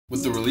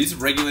With the release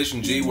of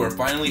Regulation G, we're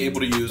finally able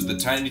to use the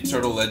Tiny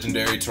Turtle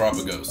legendary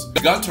Terapagos.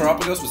 We got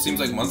Terapagos, which seems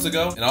like months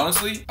ago, and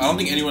honestly, I don't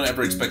think anyone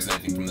ever expects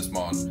anything from this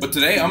mon. But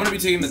today, I'm going to be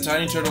taking the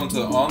Tiny Turtle into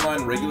the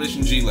online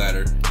Regulation G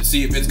ladder to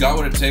see if it's got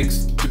what it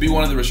takes to be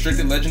one of the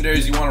restricted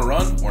legendaries you want to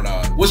run or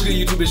not. What's good,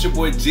 YouTube? It's your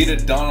boy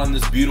GTheDon on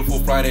this beautiful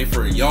Friday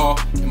for y'all,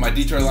 and my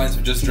Detroit Lions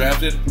have just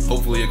drafted,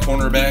 hopefully a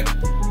cornerback.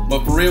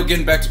 But for real,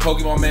 getting back to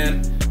Pokemon,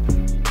 man,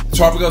 the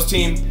Terapagos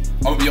team,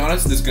 I'm going to be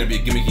honest, this is going to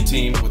be a gimmicky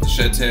team with the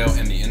Shed Tail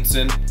and the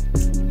Ensign.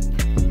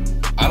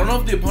 I don't know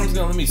if the opponent's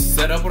gonna let me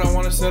set up what I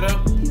want to set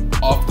up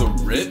off the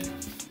rip,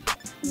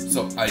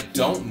 so I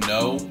don't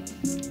know.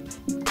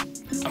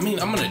 I mean,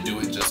 I'm gonna do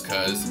it just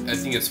cause I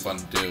think it's fun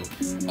to do.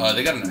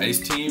 They got an ice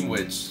team,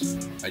 which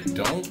I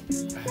don't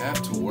have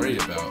to worry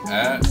about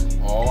at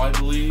all, I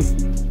believe.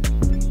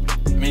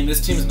 I mean,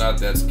 this team's not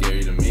that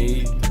scary to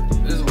me.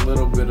 There's a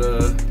little bit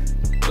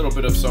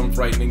of some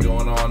frightening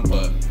going on,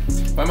 but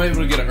if I'm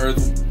able to get an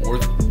Earthworm,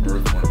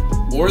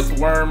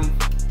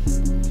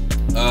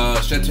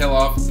 Shed Tail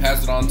off,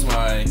 pass it on to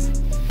my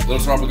little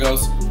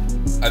Terapagos,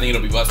 I think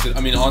it'll be busted.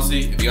 I mean,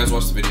 honestly, if you guys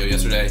watched the video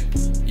yesterday,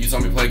 you saw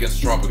me play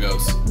against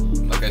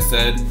Terapagos. Like I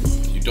said,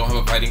 if you don't have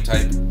a fighting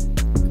type,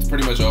 it's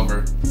pretty much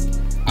over.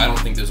 I don't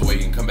think there's a way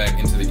you can come back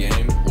into the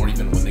game or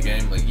even win the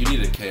game. Like, you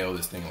need to KO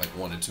this thing like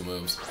 1 to 2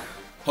 moves.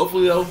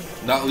 Hopefully, though,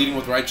 not leading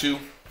with Raichu.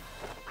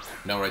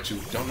 No, Raichu.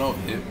 Don't know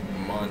if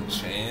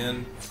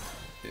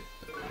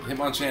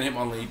Hitmonchan,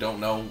 Hitmonlee, don't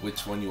know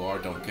which one you are,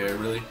 don't care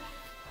really.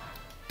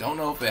 Don't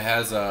know if it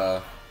has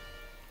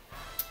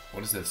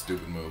what is that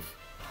stupid move?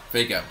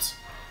 Fake outs.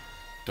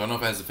 Don't know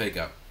if it has a fake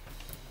out.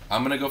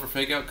 I'm gonna go for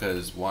fake out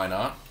because why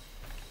not?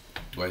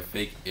 Do I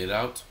fake it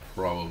out?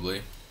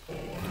 Probably.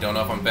 Don't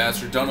know if I'm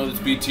faster. Don't know the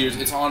speed tiers.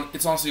 It's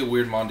honestly a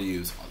weird mon to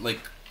use. Like,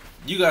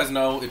 you guys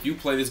know, if you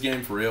play this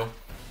game for real,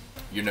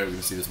 you're never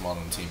gonna see this mon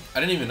on the team.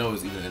 I didn't even know it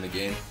was even in the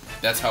game.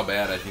 That's how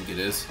bad I think it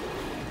is.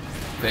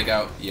 Fake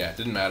out. Yeah, it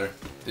didn't matter.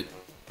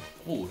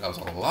 Oh, that was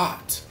a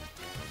lot.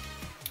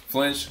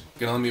 Flinch,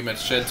 gonna let me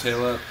match Shed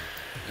Tail up.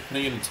 They're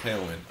putting it in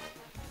Tailwind.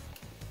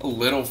 A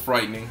little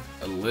frightening.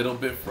 A little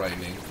bit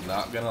frightening.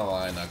 Not gonna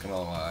lie, not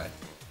gonna lie.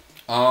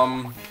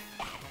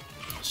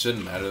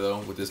 Shouldn't matter though,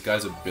 with this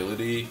guy's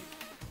ability.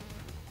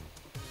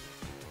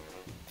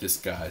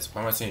 Why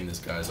am I saying this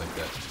guy's like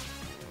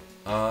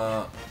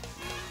that?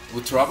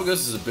 With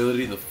Terapagos'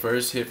 ability, the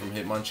first hit from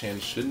Hitmonchan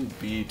shouldn't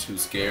be too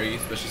scary,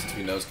 especially since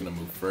we know it's gonna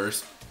move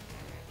first.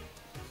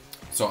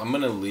 So I'm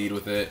gonna lead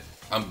with it.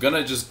 I'm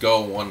gonna just go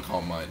 1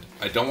 Calm Mind.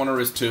 I don't want to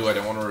risk 2. I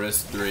don't want to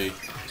risk 3.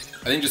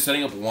 I think just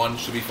setting up 1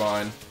 should be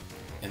fine.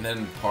 And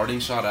then Parting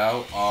Shot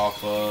out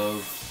off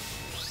of...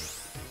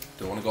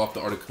 Do I want to go off the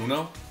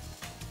Articuno?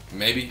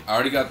 Maybe. I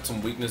already got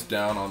some weakness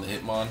down on the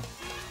Hitmon.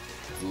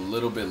 A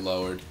little bit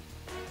lowered.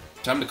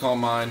 Time to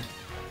Calm Mind.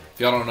 If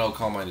y'all don't know,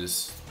 Calm Mind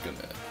is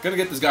gonna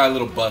get this guy a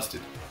little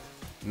busted.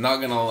 Not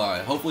gonna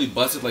lie. Hopefully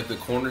busted like the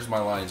corners my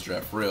Lions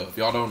draft. For real. If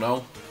y'all don't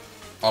know,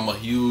 I'm a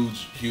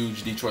huge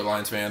Detroit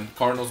Lions fan.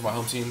 Cardinals, my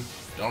home team.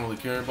 Don't really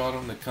care about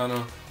them.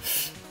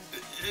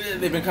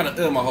 They've been kind of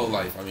ill my whole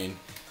life. I mean,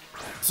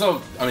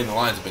 the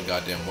Lions have been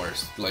goddamn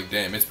worse. Like,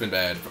 damn, it's been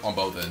bad on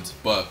both ends.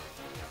 But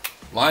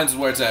Lions is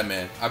where it's at,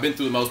 man. I've been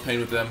through the most pain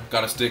with them.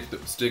 Gotta stick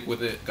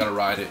with it. Gotta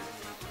ride it.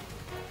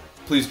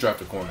 Please draft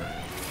a corner.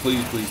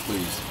 Please, please,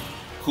 please.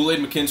 Kool-Aid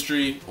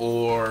McKinstry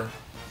or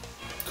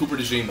Cooper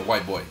DeJean, the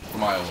white boy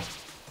from Iowa.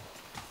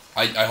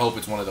 I hope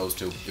it's one of those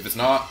two. If it's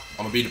not, I'm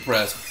gonna be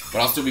depressed.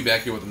 But I'll still be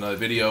back here with another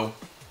video.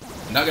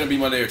 Not gonna be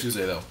Monday or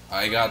Tuesday though.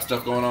 I got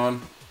stuff going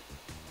on.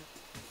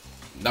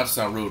 Not to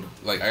sound rude.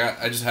 Like,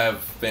 I just have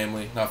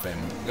family. Not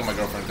family. I got my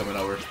girlfriend coming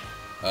over.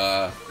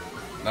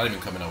 Not even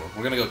coming over.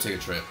 We're gonna go take a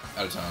trip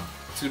out of town.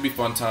 It's gonna be a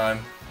fun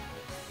time.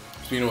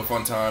 Speaking of a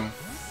fun time,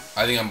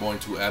 I think I'm going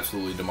to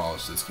absolutely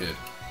demolish this kid.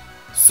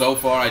 So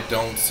far, I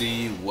don't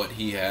see what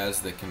he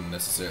has that can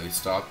necessarily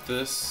stop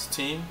this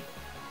team.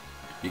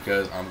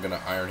 Because I'm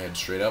gonna Iron Head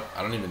straight up.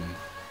 I don't even...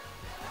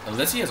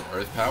 Unless he has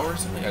Earth Power or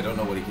something, I don't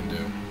know what he can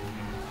do.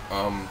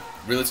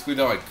 Realistically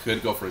though, I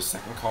could go for a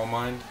second Calm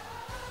Mind.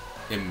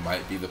 It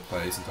might be the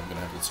play since I'm gonna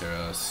have to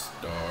Terra,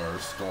 Star,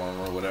 Storm,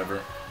 or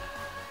whatever.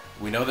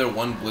 We know that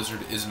 1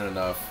 Blizzard isn't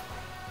enough.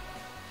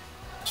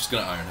 Just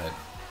gonna Iron Head.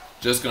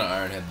 Just gonna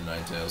Iron Head the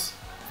Ninetales.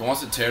 If he wants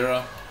to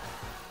Terra,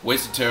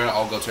 waste a Terra,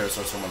 I'll go Terra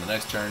Star Storm on the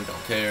next turn,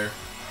 don't care.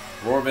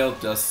 Roarveil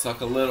does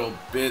suck a little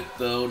bit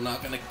though,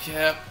 not gonna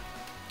cap.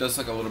 Does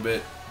suck a little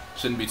bit.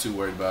 Shouldn't be too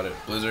worried about it.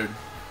 Blizzard,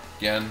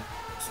 again,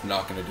 it's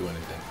not going to do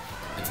anything.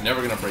 It's never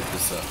going to break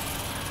this sub.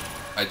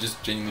 I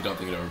just genuinely don't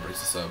think it ever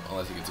breaks the sub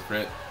unless it gets a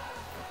crit.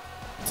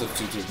 Sub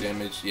 2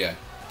 damage, yeah.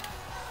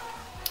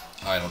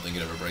 I don't think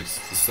it ever breaks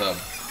the sub.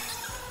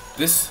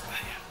 This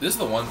is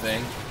the one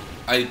thing.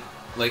 I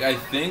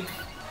think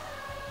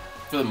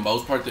for the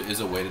most part there is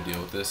a way to deal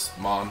with this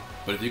mon,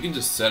 but if you can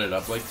just set it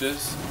up like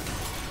this,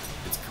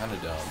 it's kind of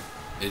dumb.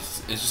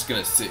 It's just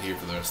gonna sit here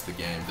for the rest of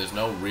the game. There's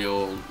no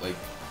real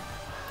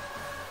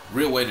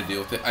way to deal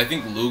with it. I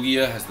think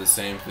Lugia has the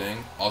same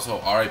thing. Also,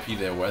 RIP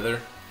their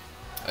weather.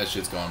 That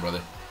shit's gone,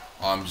 brother.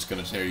 I'm just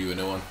gonna tear you a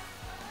new one.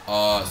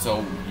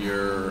 So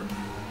your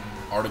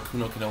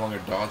Articuno can no longer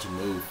dodge a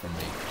move from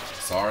me.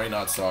 Sorry,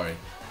 not sorry.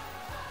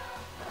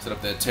 Set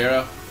up that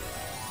Terra.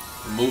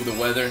 Remove the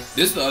weather.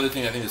 This is the other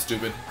thing I think is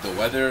stupid. The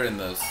weather and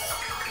the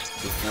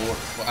floor.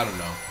 Well, I don't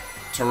know.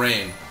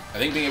 Terrain. I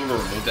think being able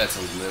to remove that's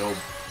a little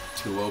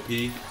too OP.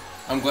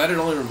 I'm glad it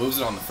only removes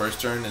it on the first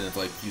turn, and it's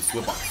like you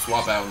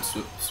swap out and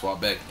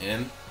swap back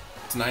in.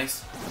 It's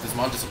nice. This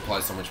mod just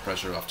applies so much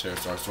pressure off Terra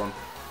Starstorm,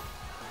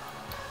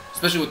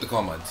 especially with the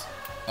Calm Minds.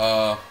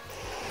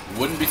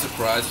 Wouldn't be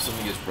surprised if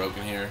something gets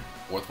broken here.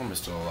 Orthworm is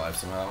still alive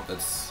somehow.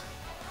 That's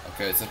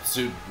okay.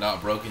 Substitute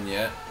not broken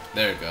yet.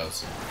 There it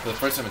goes. For the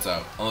first time it's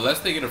out. Unless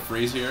they get a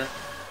freeze here.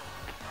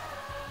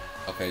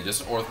 Okay,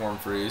 just Orthworm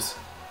freeze.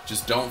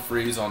 Just don't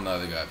freeze on the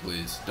other guy,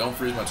 please. Don't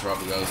freeze my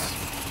Terapagos.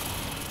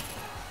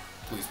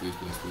 Please, please,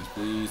 please, please,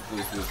 please,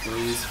 please, please,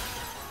 please.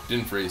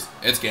 Didn't freeze.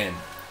 It's game.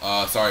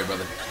 Sorry,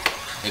 brother.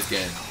 It's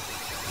game.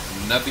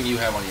 Nothing you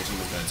have on your team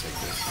is gonna take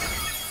this.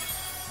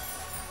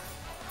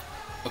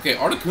 Okay,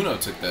 Articuno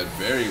took that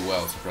very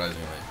well,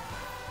 surprisingly.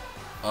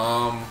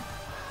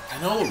 I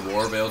know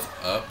Aurora Veil's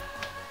up,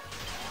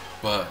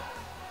 but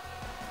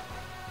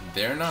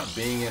there not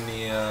being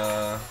any,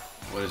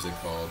 what is it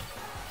called?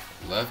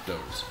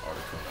 Leftovers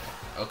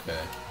Articuno. Okay.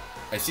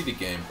 I see the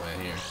game plan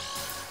here.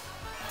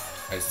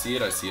 I see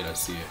it, I see it, I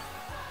see it.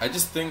 I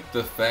just think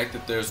the fact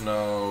that there's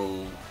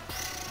no,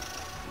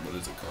 what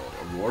is it called?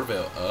 Aurora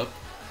Veil up,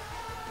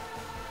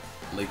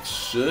 like,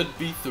 should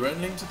be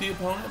threatening to the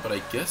opponent, but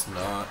I guess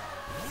not.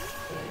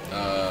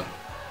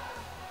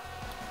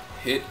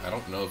 Hit, I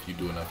don't know if you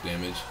do enough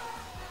damage.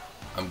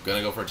 I'm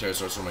gonna go for a Terra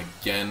Starstorm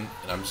again,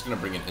 and I'm just gonna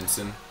bring an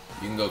Instant.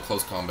 You can go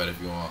close combat if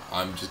you want.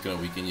 I'm just gonna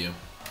weaken you.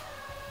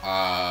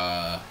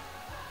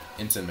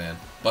 Instant, man.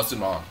 Busted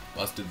Mon.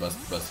 Busted,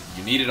 busted, busted.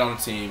 You need it on a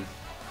team.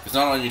 If it's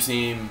not on your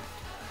team,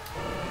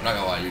 I'm not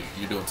gonna lie,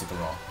 you're doing something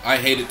wrong. I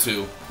hate it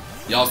too.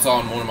 Y'all saw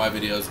in one of my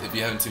videos, if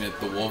you haven't seen it,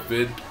 the Wolf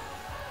vid.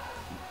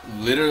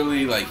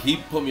 Literally, like, he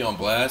put me on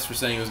blast for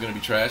saying it was gonna be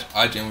trash.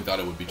 I genuinely thought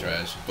it would be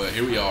trash, but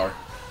here we are.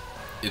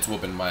 It's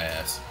whooping my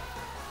ass.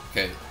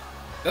 Okay,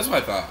 that's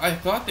what I thought. I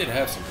thought they'd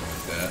have something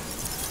like that.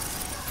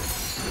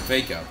 The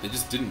fake out. They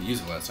just didn't use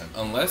it last time.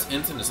 Unless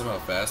Instant is somehow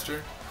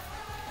faster.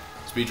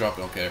 Speed drop,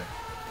 don't care.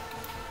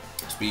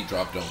 Speed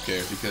drop, don't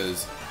care,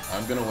 because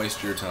I'm gonna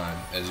waste your time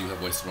as you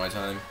have wasted my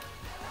time.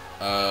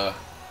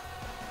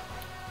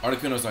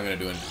 Articuno's not gonna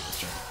do anything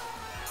this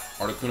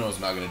turn. Articuno's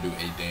not gonna do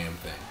a damn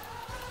thing.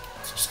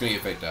 It's just gonna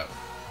get faked out.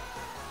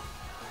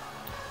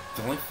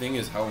 The only thing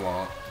is how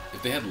long.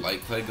 If they had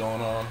Light Clay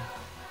going on,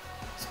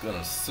 it's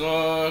gonna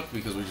suck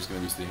because we're just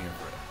gonna be sitting here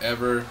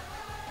forever.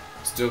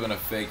 Still gonna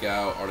fake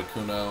out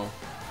Articuno.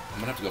 I'm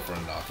gonna have to go for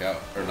a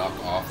knockout or knock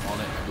off on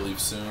it, I believe,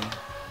 soon. I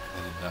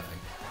did nothing.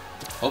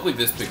 Hopefully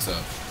this picks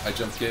up. High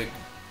jump kick.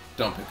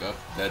 Don't pick up.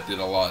 That did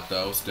a lot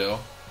though, still.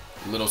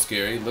 Little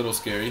scary, little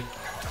scary.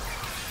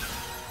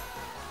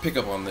 Pick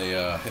up on the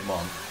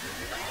Hitmon.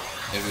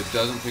 If it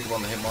doesn't pick up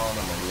on the Hitmon,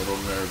 I'm a little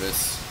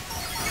nervous.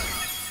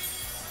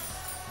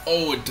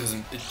 Oh, it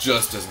doesn't. It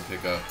just doesn't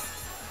pick up.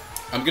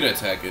 I'm gonna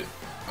attack it.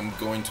 I'm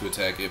going to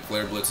attack it.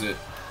 Flare Blitz it.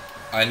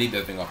 I need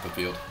that thing off the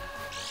field.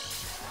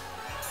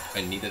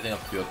 I need that thing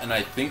off the field. And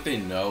I think they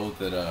know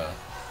that,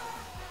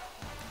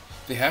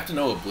 they have to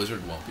know a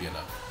Blizzard won't be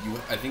enough.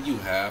 I think you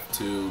have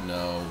to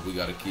know we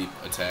gotta keep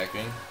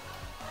attacking.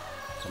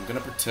 So I'm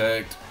gonna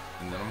protect,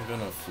 and then I'm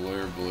gonna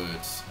Flare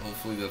Blitz.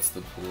 Hopefully that's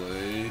the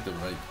play, the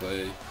right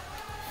play.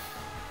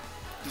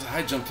 Because a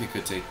high jump kick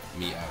could take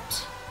me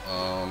out.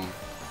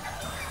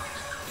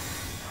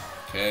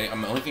 Okay,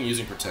 I'm the only thing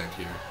using protect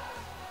here.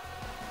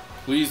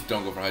 Please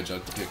don't go for high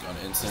jump kick on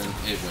Instant.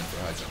 It went for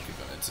high jump kick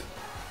on Instant.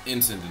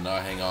 Instant did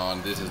not hang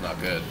on. This is not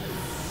good.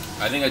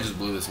 I think I just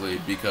blew this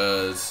lead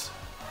because...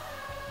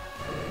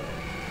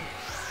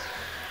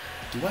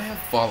 Do I have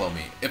Follow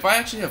Me? If I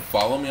actually have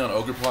Follow Me on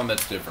Ogrepon,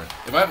 that's different.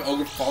 If I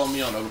have Follow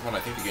Me on Ogrepon, I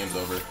think the game's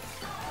over.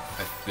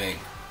 I think.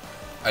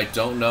 I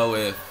don't know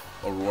if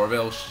Aurora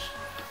Veil...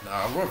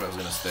 Nah, Aurora Veil's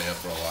gonna stay up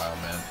for a while,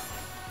 man.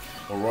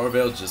 Aurora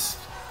Veil just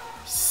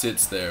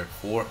sits there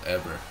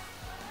forever.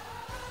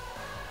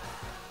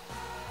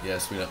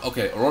 Yes, we know.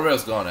 Okay, Aurora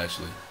Veil's gone,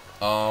 actually.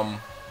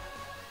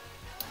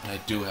 I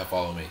do have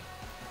Follow Me.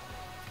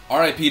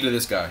 RIP to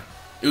this guy.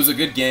 It was a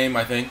good game,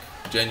 I think.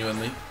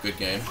 Genuinely, good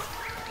game.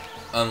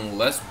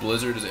 Unless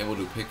Blizzard is able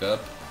to pick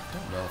up, I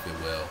don't know if it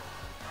will.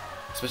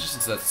 Especially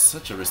since that's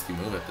such a risky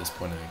move at this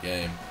point in the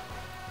game.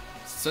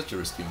 Such a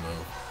risky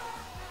move.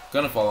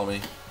 Gonna Follow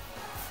Me.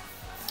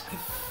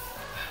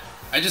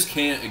 I just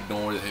can't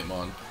ignore the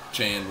Hitmon,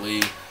 Chan,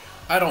 Lee.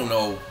 I don't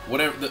know.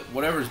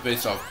 Whatever is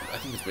based off. I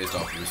think it's based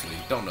off Bruce Lee.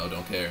 Don't know.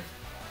 Don't care.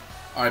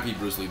 RIP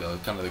Bruce Lee though.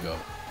 Kind of the go.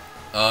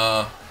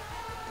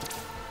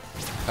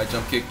 High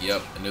jump kick.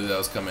 Yep. I knew that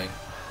was coming.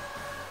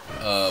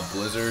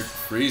 Blizzard.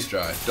 Freeze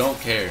dry. Don't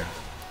care.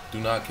 Do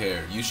not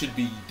care. You should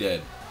be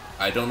dead.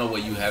 I don't know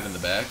what you have in the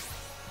back.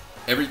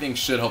 Everything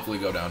should hopefully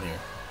go down here.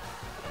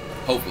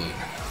 Hopefully.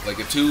 Like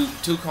if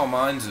two Calm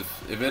Minds,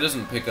 if it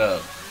doesn't pick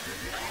up,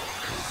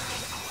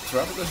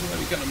 Terapagos might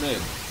be kind of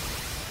mid.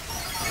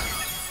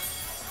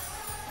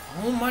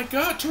 Oh my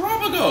god,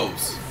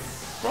 Terapagos!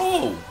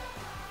 Bro!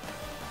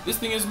 This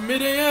thing is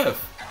mid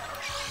AF.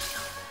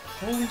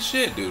 Holy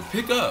shit, dude.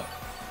 Pick up.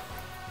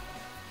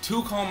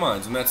 2 Calm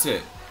Minds, and that's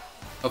it.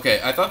 Okay,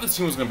 I thought this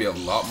team was going to be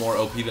a lot more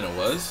OP than it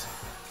was.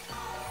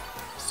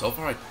 So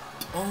far, I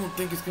don't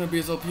think it's going to be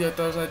as OP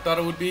as I thought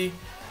it would be.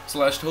 /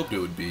 hoped it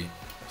would be.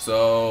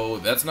 So,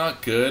 that's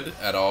not good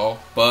at all.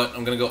 But,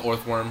 I'm going to go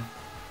Orthworm.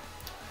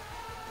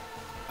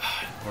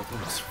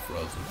 Orthworm is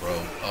frozen, bro.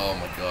 Oh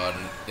my god.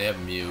 And they have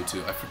Mew,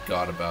 too. I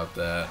forgot about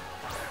that.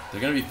 They're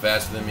going to be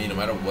faster than me no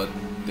matter what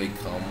they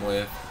come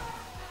with.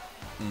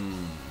 No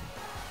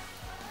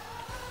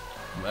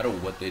matter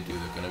what they do,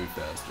 they're going to be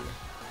faster.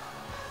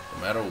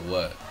 No matter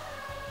what.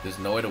 There's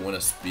no way to win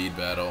a speed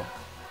battle.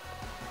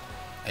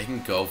 I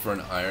can go for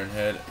an Iron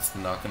Head. It's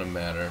not going to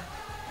matter.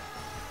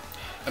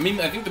 I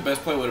mean, I think the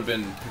best play would have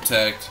been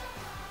Protect.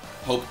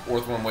 Hope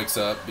Orthworm wakes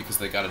up because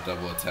they got a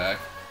double attack.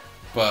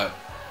 But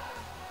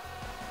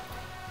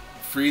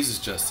Freeze is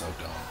just so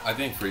dumb. I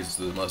think Freeze is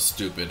the most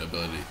stupid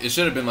ability. It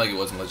should have been like it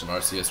was in Legend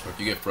Arceus, where if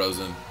you get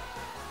frozen,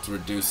 to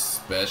reduce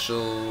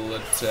special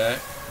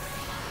attack.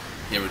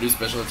 Yeah, reduce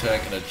special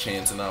attack and a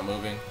chance of not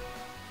moving.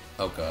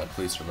 Oh god,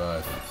 please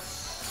survive.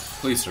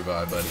 Please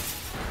survive, buddy.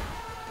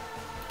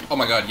 Oh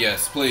my god,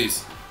 yes,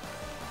 please.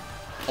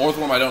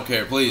 Orthworm, I don't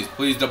care. Please,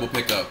 please double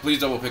pick up. Please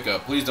double pick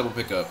up. Please double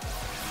pick up.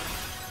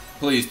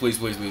 Please, please,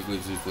 please, please,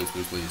 please, please, please,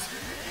 please, please.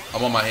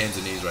 I'm on my hands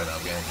and knees right now,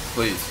 gang.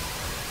 Please.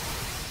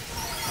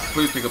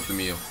 Please pick up the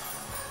Mew.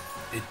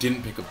 It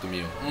didn't pick up the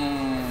Mew.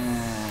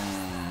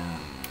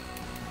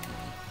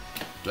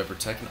 Do I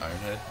protect an Iron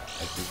Head?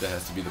 I think that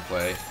has to be the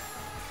play.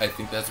 I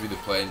think that has to be the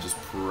play and just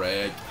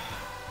pray.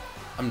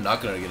 I'm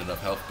not going to get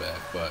enough health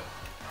back, but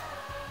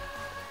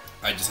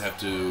I just have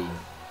to...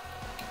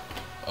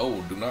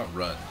 Oh, do not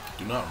run.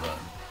 Do not run.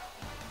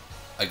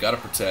 I got to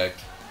protect.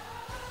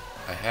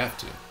 I have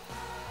to.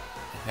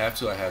 I have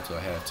to, I have to, I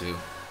have to.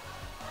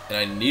 And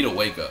I need a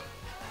wake up.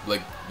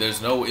 Like,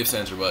 there's no ifs,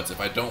 ands, or buts. If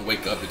I don't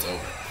wake up, it's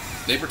over.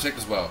 They protect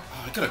as well.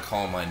 Oh, I could have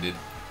Calm Minded.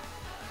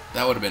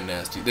 That would have been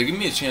nasty. They're giving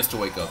me a chance to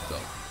wake up, though.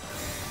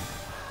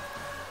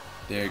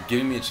 They're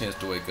giving me a chance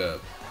to wake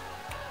up.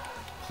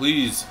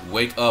 Please,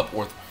 wake up,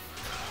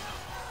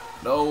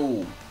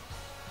 No!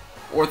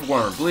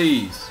 Orthworm,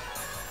 please!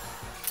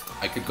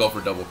 I could go for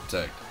double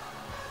protect.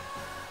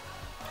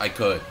 I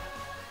could.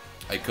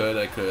 I could.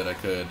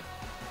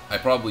 I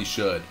probably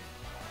should.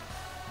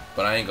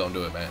 But I ain't gonna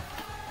do it, man.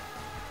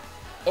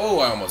 Oh,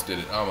 I almost did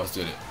it. I almost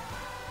did it.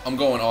 I'm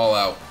going all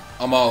out.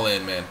 I'm all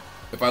in, man.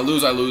 If I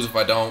lose, I lose. If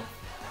I don't...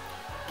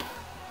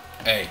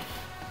 Hey.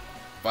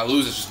 If I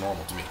lose, it's just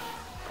normal to me.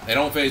 They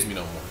don't phase me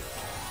no more.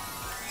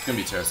 It's gonna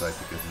be Terra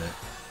Psychic, isn't it?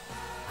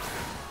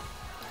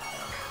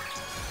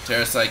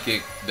 Terra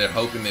Psychic, they're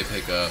hoping they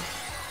pick up.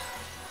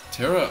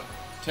 Terra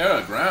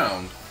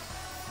Ground?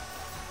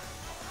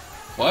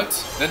 What?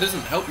 That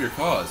doesn't help your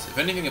cause. If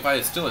anything, if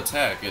I still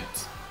attack,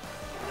 it's...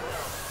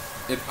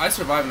 If I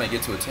survive and I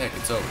get to attack,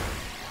 it's over.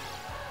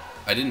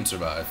 I didn't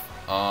survive.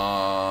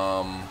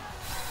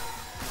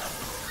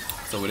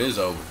 So it is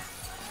over.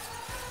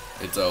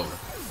 It's over.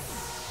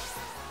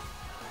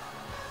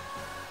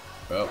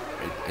 Well,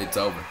 it's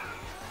over.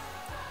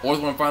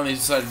 Orthworm finally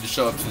decided to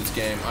show up to this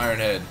game. Iron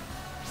Head.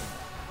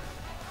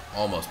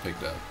 Almost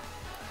picked up.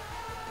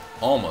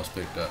 Almost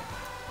picked up.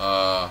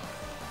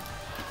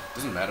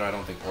 Doesn't matter. I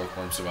don't think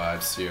Orthworm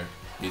survives here.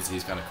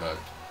 He's kind of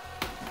cooked.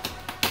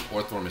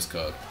 Orthworm is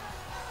cooked.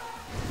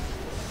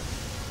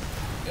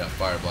 Yeah,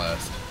 Fire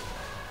Blast.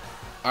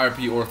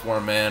 RP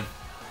Orthworm, man.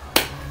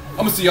 I'm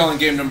gonna see y'all in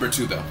game number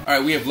 2, though.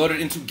 Alright, we have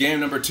loaded into game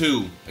number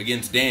 2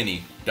 against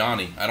Donnie,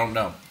 I don't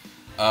know.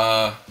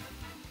 Damn.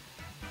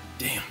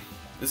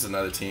 This is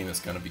another team that's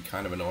gonna be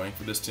kind of annoying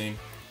for this team.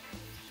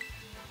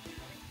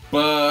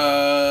 But...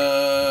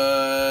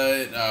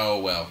 Oh,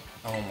 well.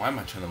 Oh, why am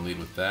I trying to lead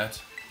with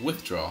that?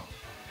 Withdraw.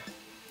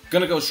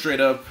 Gonna go straight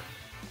up.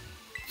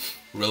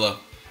 Rilla.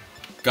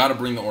 Gotta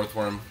bring the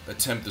Orthworm.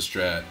 Attempt the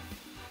strat.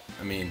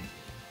 I mean...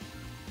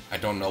 I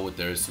don't know what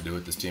there is to do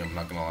with this team. I'm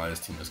not gonna lie, this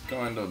team is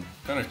kind of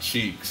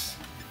cheeks.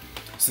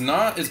 It's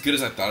not as good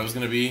as I thought it was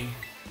gonna be.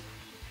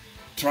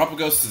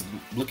 Terapagos is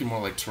looking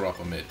more like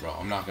Terapa mid, bro.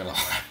 I'm not gonna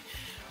lie.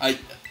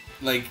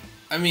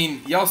 I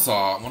mean, y'all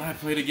saw when I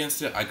played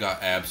against it, I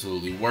got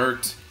absolutely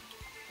worked.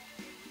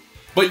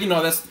 But you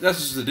know, that's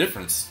just the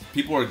difference.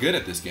 People are good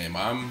at this game.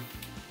 I'm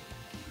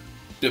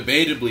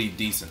debatably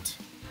decent.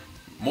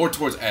 More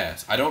towards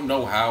ass. I don't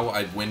know how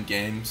I win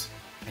games.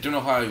 I don't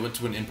know how I went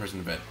to an in-person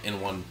event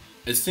and won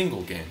a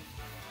single game.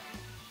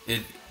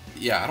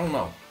 Yeah, I don't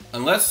know.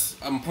 Unless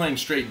I'm playing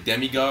straight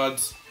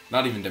demigods,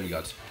 not even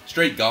demigods,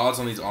 straight gods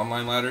on these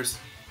online ladders,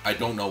 I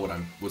don't know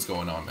what's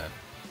going on, man.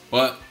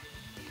 But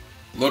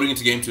loading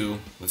into game 2,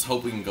 let's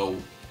hope we can go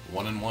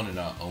 1-1 and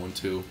not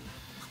 0-2.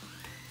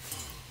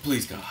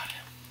 Please, God,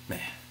 man.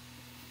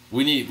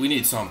 We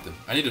need something.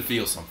 I need to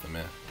feel something,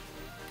 man.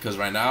 Because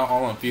right now,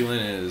 all I'm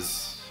feeling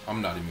is...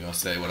 I'm not even going to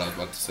say what I was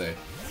about to say.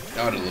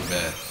 That would have looked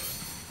bad.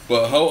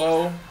 But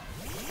Ho-Oh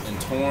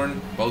and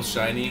Torn, both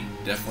shiny.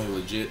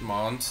 Definitely legit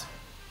mons.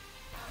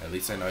 At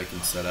least I know I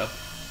can set up.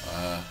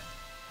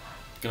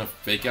 Gonna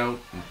fake out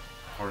and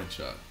parting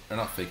shot. Or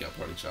not fake out,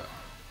 parting shot.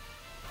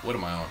 What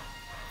am I on?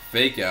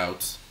 Fake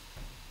out.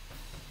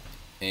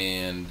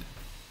 And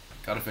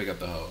gotta fake out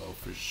the ho-oh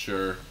for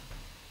sure.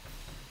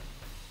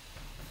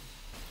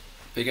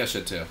 Fake out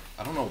shed tail.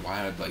 I don't know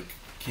why I like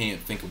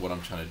can't think of what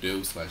I'm trying to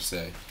do /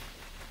 say.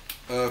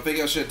 Fake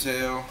out shed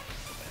tail.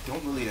 I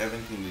don't really have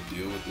anything to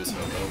deal with this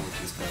ho-oh,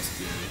 which is kind of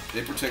scary.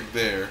 They protect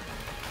there.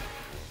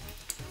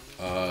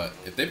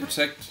 If they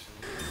protect,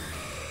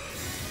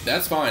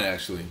 that's fine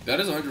actually.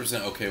 That is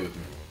 100% okay with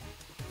me.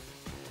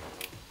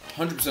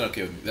 100%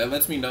 okay with me. That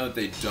lets me know that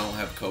they don't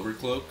have Covert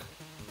Cloak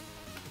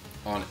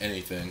on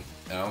anything.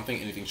 And I don't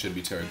think anything should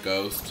be Terra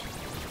Ghost.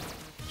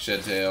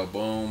 Shed Tail,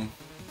 boom.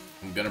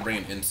 I'm gonna bring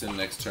an instant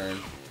next turn.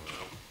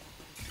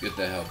 Get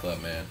that health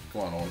up, man.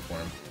 Come on,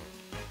 Ornithorn.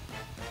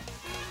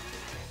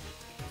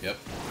 Yep.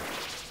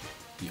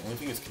 The only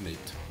thing is, can they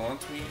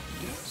taunt me?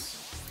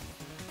 Yes.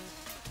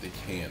 They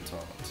can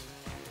taunt.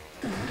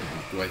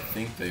 Do I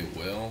think they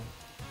will?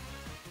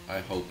 I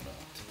hope not.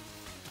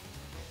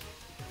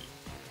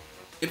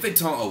 If they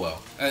taunt, oh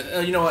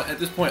well. You know what? At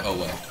this point, oh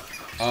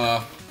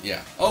well.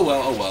 Yeah. Oh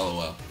well, oh well, oh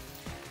well.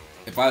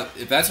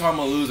 If that's how I'm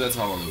gonna lose, that's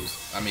how I'm gonna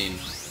lose. I mean,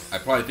 I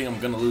probably think I'm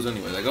gonna lose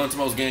anyways. I go into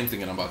most games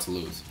thinking I'm about to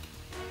lose.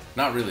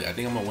 Not really. I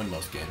think I'm gonna win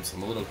most games.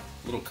 I'm a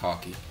little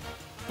cocky.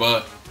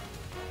 But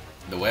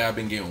the way I've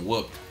been getting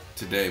whooped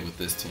today with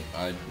this team,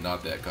 I'm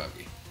not that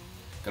cocky.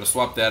 Gotta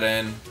swap that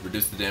in,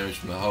 reduce the damage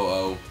from the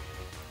ho-oh,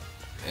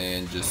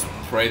 and just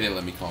pray they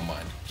let me Calm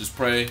Mind. Just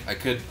pray. I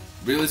could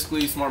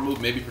realistically, smart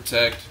move, maybe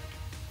protect.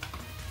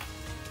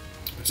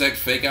 Protect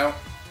fake out.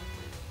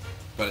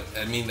 But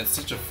I mean, that's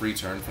such a free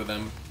turn for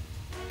them.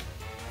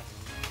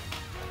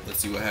 Let's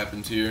see what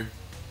happens here.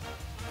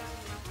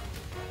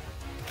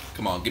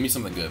 Come on, give me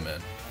something good,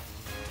 man.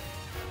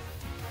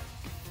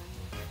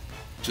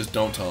 Just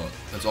don't taunt.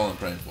 That's all I'm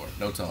praying for.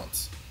 No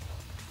taunts.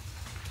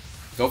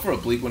 Go for a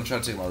bleak one. Try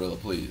to take my Rilla,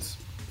 please.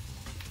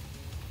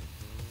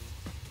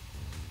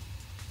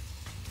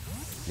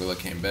 Rilla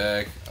came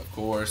back, of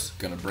course.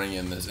 Gonna bring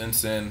in this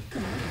Ensign.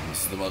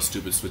 This is the most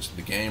stupid switch of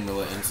the game.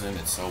 Rilla Ensign.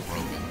 It's so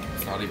broken.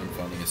 It's not even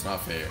funny. It's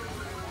not fair.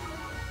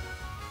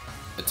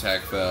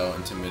 Attack fell.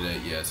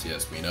 Intimidate. Yes,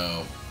 yes, we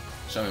know.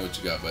 Show me what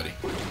you got, buddy.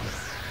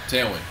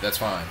 Tailwind. That's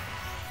fine.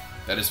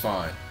 That is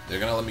fine. They're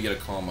gonna let me get a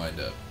Calm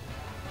Mind up.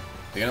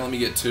 They're gonna let me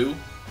get 2?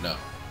 No.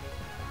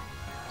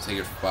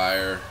 Sacred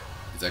Fire.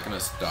 Is that gonna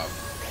stop?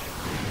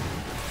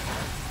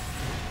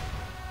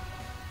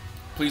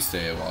 Please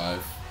stay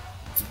alive.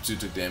 2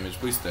 took damage.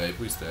 Please stay.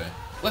 Please stay.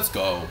 Let's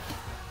go.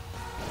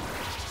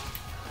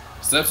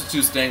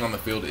 Substitute staying on the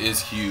field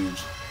is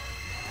huge.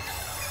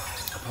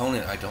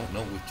 Opponent, I don't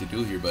know what to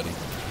do here, buddy.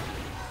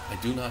 I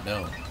do not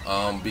know.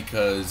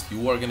 Because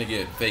you are gonna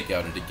get fake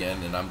outed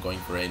again, and I'm going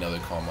for another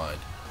Calm Mind.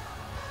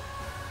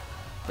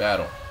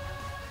 Battle.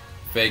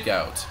 Fake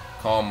out.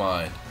 Calm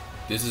Mind.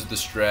 This is the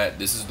strat.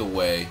 This is the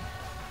way.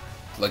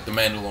 Like the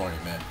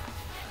Mandalorian, man.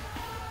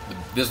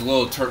 This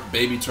little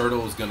baby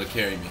turtle is gonna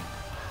carry me.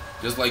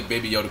 Just like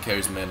Baby Yoda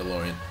carries the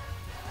Mandalorian.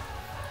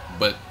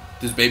 But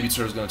this baby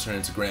turtle is gonna turn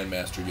into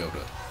Grandmaster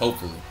Yoda.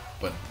 Hopefully.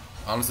 But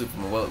honestly,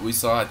 from what we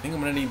saw, I think I'm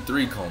gonna need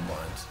 3 Calm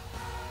Minds.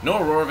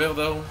 No Aurora Veil,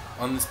 though,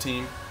 on this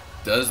team.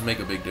 Does make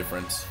a big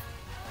difference.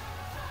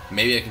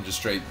 Maybe I can just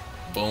straight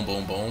boom,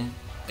 boom, boom.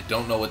 I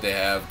don't know what they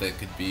have that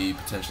could be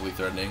potentially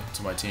threatening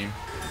to my team.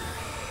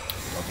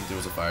 I don't think there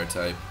was a fire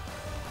type.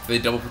 If they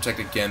double protect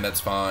again, that's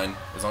fine.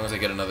 As long as I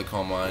get another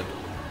Calm Mind.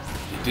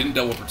 They didn't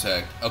double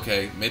protect.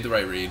 Okay, made the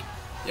right read.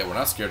 Yeah, we're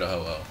not scared of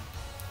ho-oh.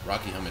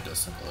 Rocky Helmet does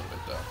suck a little bit,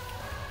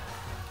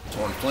 though.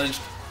 Torn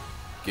flinched.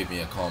 Give me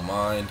a Calm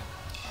Mind.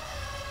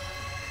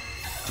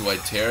 Do I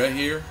Terra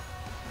here?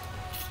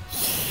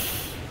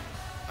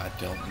 I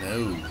don't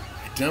know.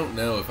 I don't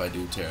know if I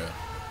do Terra.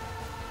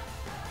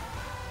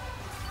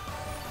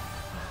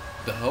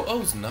 The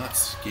ho-oh's not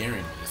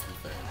scaring me is the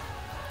thing.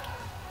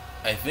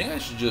 I think I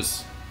should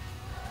just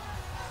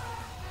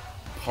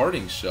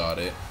parting shot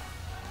it.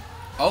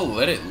 I'll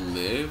let it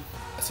live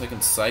so I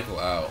can cycle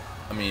out.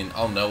 I mean,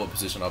 I'll know what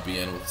position I'll be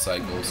in with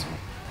cycles.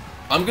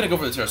 I'm gonna go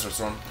for the Terra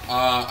Storm.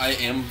 I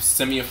am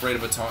semi-afraid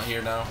of a taunt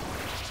here now.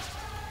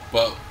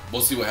 But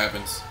we'll see what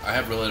happens. I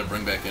have Rilla to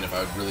bring back in if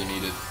I really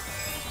need it.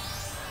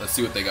 Let's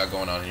see what they got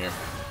going on here.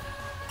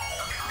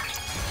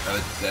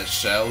 That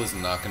shell is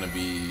not going to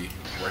be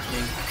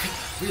working.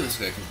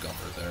 Realistically, I could have gone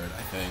for a 3rd,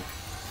 I think.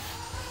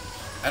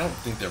 I don't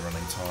think they're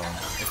running taunt.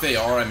 If they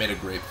are, I made a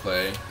great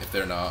play. If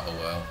they're not, oh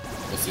well.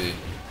 We'll see.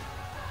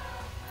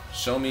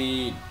 Show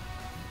me...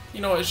 You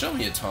know what? Show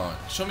me a taunt.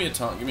 Show me a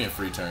taunt. Give me a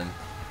free turn.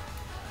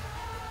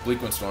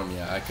 Bleak Wind Storm,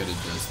 yeah, I could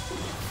have just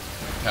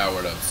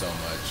powered up so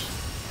much.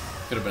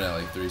 Could have been at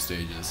like 3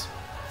 stages.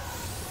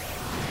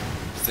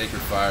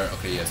 Sacred Fire.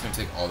 Okay, yeah, it's gonna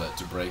take all that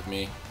to break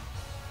me.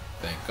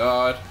 Thank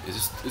God.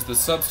 Is the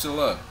sub still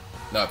up?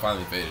 No, it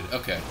finally faded.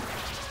 Okay.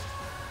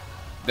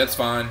 That's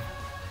fine.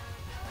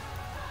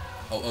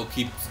 I'll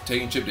keep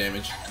taking chip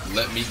damage.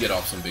 Let me get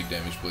off some big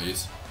damage,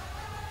 please.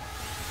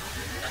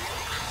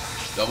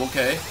 Double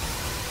K.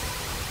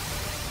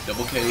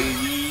 Double K.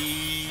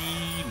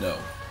 No.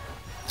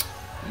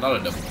 Not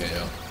a double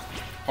KO.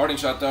 Parting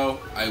shot though,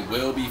 I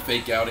will be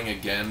fake outing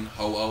again.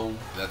 Ho-Oh,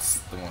 that's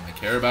the one I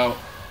care about.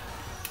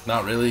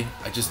 Not really.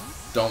 I just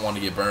don't want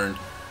to get burned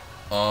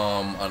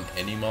on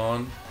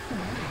Anymon.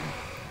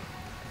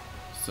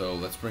 So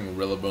let's bring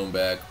Rillaboom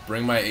back.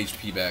 Bring my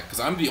HP back, because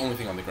I'm the only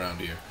thing on the ground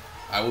here.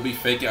 I will be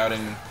fake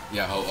outing,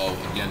 yeah,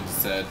 Ho-Oh again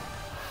said.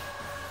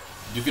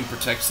 You can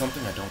protect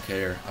something, I don't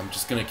care. I'm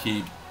just gonna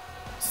keep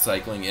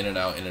cycling in and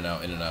out, in and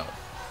out, in and out.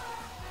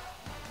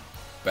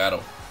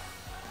 Battle.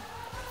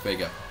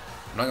 Fake out.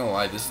 I'm not gonna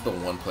lie, this is the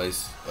one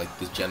place like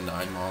this Gen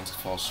 9 mons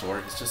fall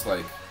short. It's just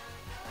like,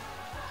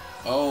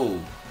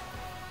 oh,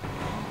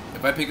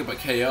 if I pick up a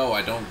KO,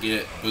 I don't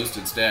get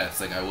boosted stats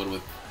like I would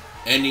with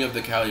any of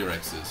the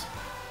Calirexes.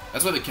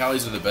 That's why the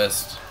Calis are the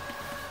best.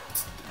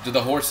 To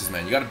the horses,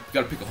 man. You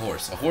gotta pick a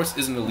horse. A horse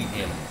is an elite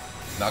animal.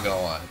 Not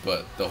gonna lie,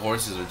 but the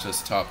horses are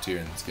just top tier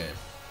in this game.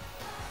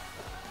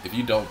 If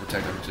you double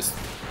protect, I'm just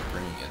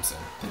bringing Insane.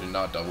 They do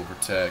not double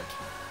protect.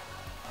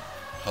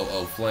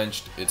 Ho-Oh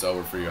flinched. It's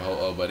over for your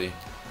Ho-Oh, buddy.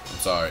 I'm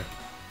sorry.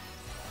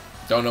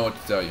 Don't know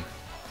what to tell you.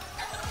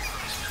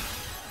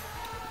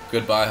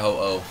 Goodbye,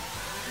 Ho-Oh.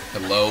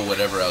 Hello,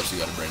 whatever else you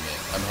gotta bring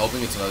in. I'm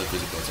hoping it's another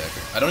physical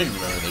attacker. I don't even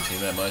remember their team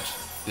that much.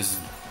 This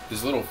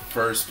little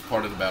first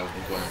part of the battle has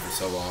been going on for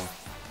so long.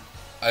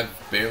 I've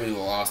barely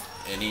lost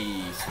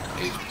any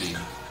HP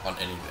on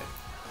anything.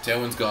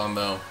 Tailwind's gone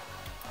though.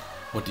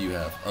 What do you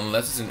have?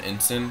 Unless it's an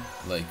instant,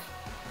 like,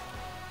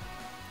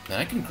 man,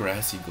 I can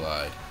Grassy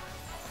Glide.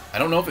 I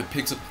don't know if it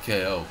picks up the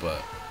KO,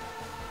 but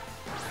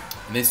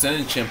and they send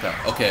in Chimp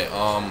out. Okay,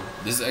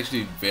 this is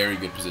actually a very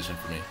good position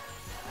for me.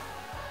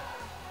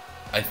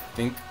 I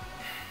think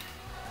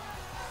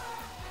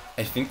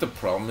the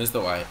problem is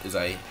though I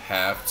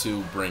have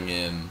to bring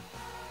in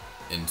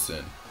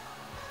Instant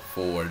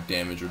for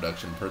damage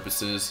reduction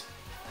purposes.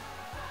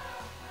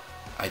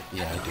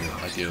 Yeah,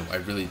 I do. I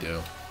really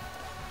do.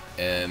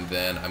 And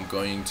then I'm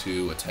going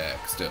to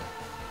attack still.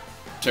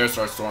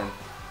 Terrastar Storm.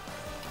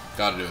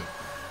 Gotta do it.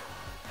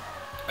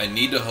 I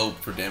need to hope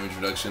for damage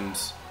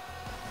reductions.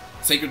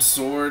 Sacred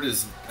Sword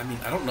is, I mean,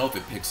 I don't know if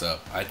it picks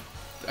up. I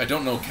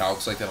don't know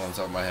calcs like that on the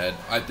top of my head.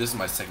 This is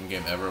my second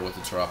game ever with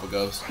the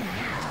Terapagos.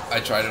 I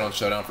tried it on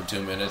Showdown for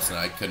 2 minutes and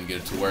I couldn't get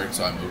it to work,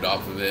 so I moved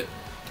off of it.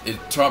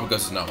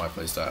 Terapagos is not my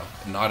playstyle.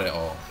 Not at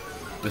all.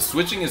 The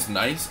switching is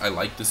nice. I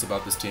like this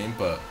about this team,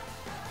 but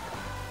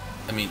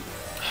I mean,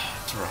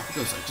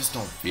 Terapagos, I just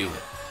don't feel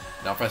it.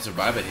 Now if I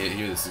survive a hit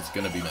here, this is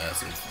gonna be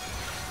massive.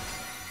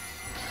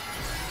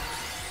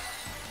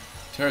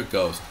 Terra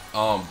Ghost.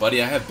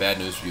 Buddy, I have bad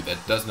news for you.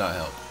 That does not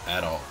help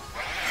at all.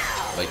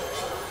 Like,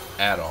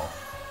 at all.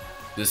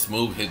 This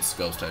move hits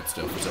Ghost type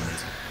still for some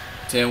reason.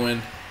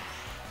 Tailwind.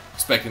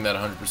 Expecting that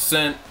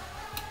 100%.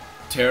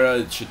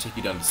 Terra should take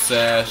you down to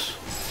Sash.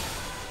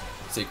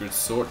 Sacred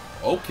Sword.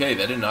 Okay,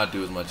 that did not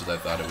do as much as I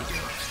thought it would do.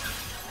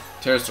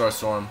 Terra Star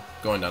Storm.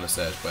 Going down to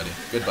Sash, buddy.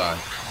 Goodbye.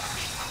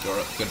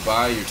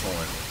 Goodbye, you're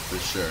torn. For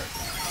sure.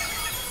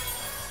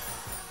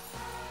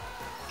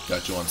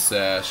 Got you on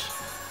Sash.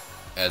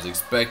 As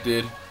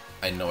expected.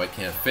 I know I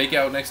can't fake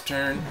out next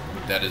turn,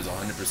 but that is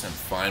 100%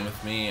 fine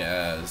with me,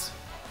 as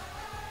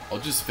I'll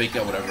just fake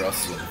out whatever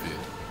else is on the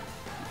field.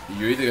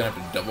 You're either going to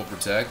have to double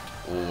protect,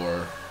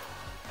 or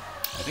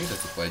I think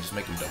that's the play, just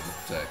make him double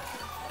protect.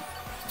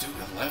 Dude,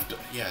 the left,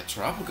 yeah,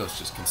 Terapagos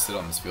just can sit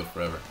on this field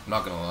forever. I'm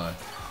not going to lie.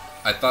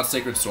 I thought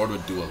Sacred Sword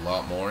would do a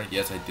lot more.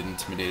 Yes, I did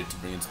intimidate it to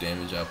bring its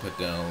damage output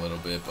down a little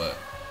bit, but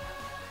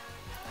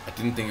I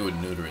didn't think it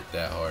would neuter it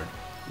that hard.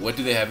 What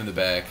do they have in the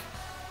back?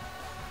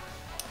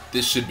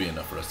 This should be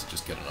enough for us to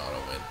just get an auto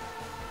win.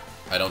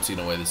 I don't see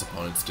no way this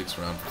opponent sticks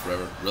around for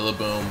forever.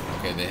 Rillaboom.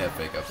 Okay, they have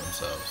fake up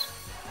themselves.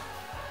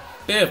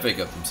 They have fake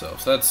up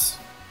themselves.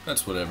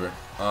 That's whatever.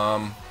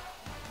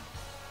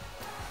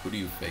 Who do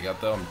you fake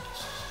out though?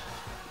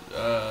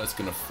 It's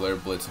gonna Flare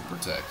Blitz and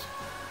Protect.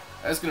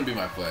 That's gonna be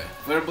my play.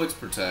 Flare Blitz,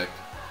 Protect.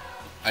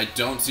 I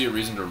don't see a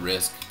reason to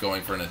risk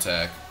going for an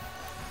attack.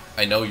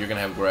 I know you're gonna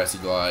have Grassy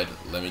Glide.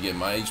 Let me get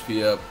my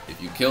HP up. If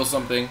you kill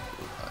something,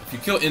 if you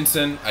kill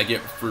Instant, I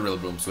get free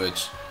Rillaboom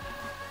switch.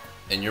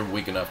 And you're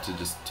weak enough to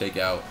just take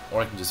out,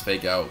 or I can just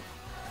fake out,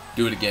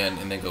 do it again,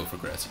 and then go for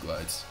Grassy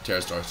Glides.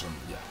 Terra Star Storm,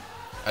 yeah.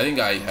 I think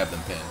I have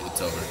them pinned.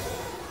 It's over.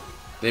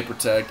 They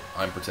protect.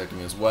 I'm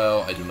protecting as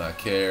well. I do not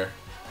care.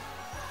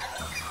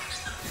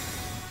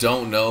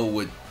 Don't know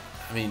what...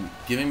 I mean,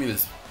 giving me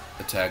this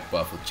attack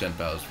buff with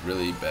Chenpao is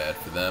really bad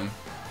for them.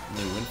 And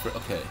they win for...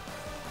 Okay.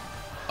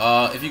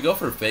 If you go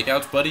for fake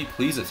outs, buddy,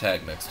 please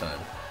attack next time.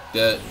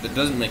 That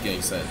doesn't make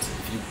any sense.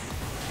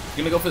 If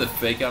you're gonna go for the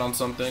fake out on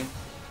something,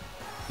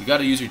 you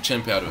gotta use your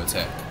Chenpao to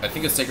attack. I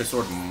think a Sacred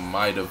Sword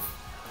might have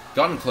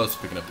gotten close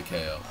to picking up the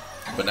KO.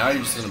 But now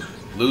you're just in a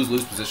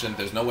lose-lose position.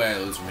 There's no way I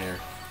lose from here.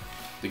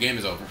 The game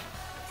is over.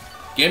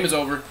 Game is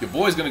over. Your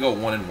boy's gonna go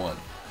 1-1.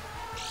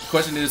 The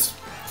question is,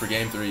 for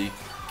game 3,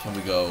 can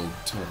we go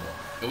 2-1?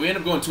 If we end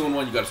up going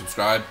 2-1, you gotta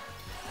subscribe.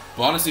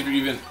 But honestly, if you're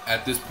even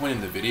at this point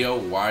in the video,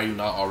 why are you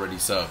not already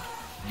subbed?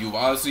 You've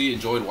obviously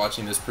enjoyed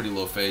watching this pretty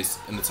little face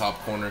in the top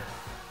corner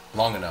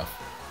long enough.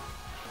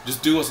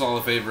 Just do us all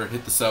a favor,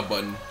 hit the sub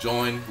button,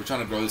 join. We're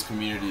trying to grow this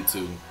community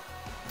to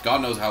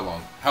God knows how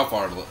long, how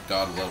far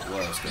God let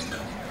us go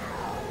now.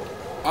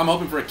 I'm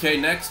hoping for a K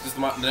next, is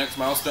the next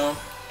milestone.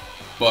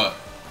 But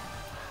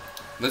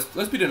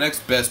let's be the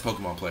next best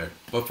Pokemon player.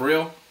 But for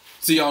real,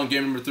 see y'all in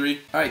game number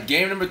 3. Alright,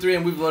 game number 3,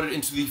 and we've loaded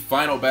into the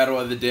final battle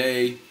of the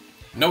day.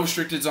 No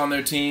restricteds on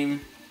their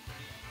team.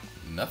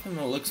 Nothing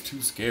that looks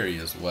too scary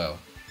as well.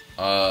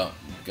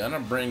 Gonna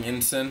bring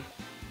Ensign.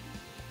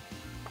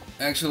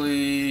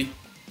 Actually,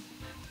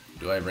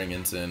 do I bring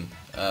Ensign?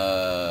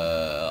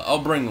 I'll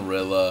bring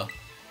Rilla.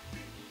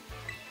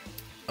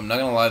 I'm not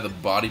gonna lie, the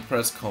body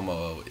press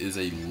Como is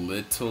a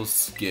little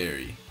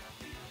scary.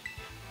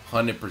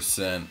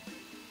 100%.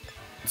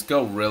 Let's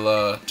go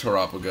Rilla,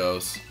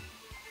 Terapagos.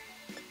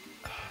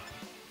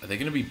 Are they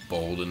gonna be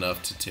bold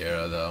enough to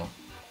Terra though?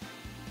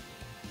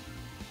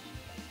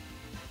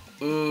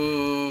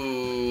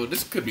 Ooh,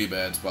 this could be a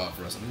bad spot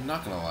for us. I'm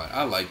not gonna lie.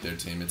 I like their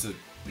team. It's a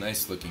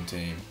nice looking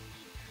team.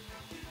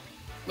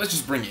 Let's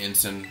just bring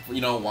Ensign.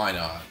 You know, why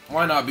not?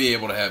 Why not be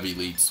able to have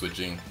elite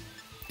switching?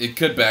 It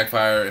could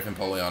backfire if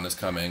Empoleon is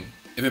coming.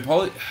 I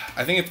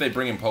think if they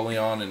bring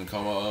Empoleon and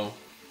Como,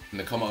 and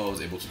the Como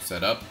is able to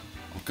set up,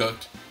 I'm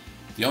cooked.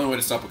 The only way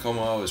to stop a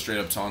Como is straight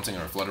up taunting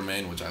or a Flutter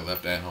Mane, which I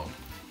left at home.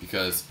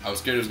 Because I was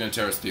scared it was going to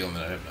Terra Steel and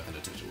then I have nothing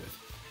to touch it with.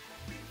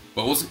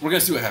 But we're going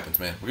to see what happens,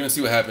 man. We're going to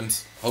see what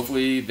happens.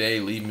 Hopefully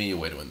they leave me a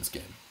way to win this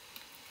game.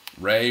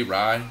 Rai,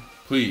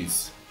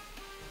 please.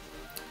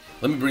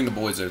 Let me bring the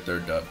boys their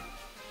 3rd dub.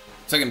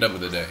 2nd dub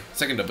of the day.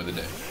 2nd dub of the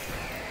day.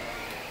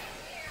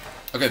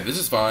 Okay, this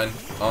is fine.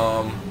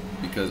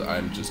 Because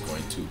I'm just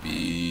going to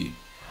be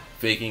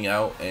faking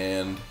out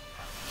and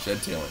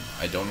shed tailing.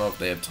 I don't know if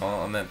they have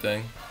taunt on that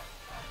thing.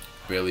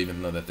 Barely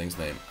even know that thing's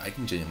name. I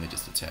can genuinely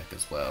just attack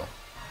as well.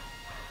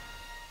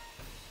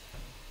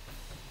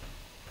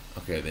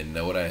 Okay, they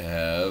know what I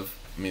have.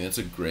 I mean, that's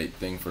a great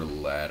thing for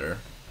ladder.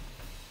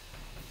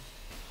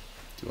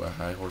 Do I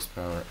high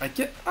horsepower?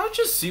 I'll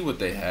just see what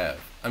they have.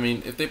 I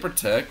mean, if they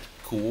protect,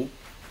 cool.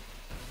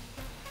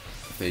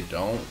 If they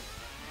don't,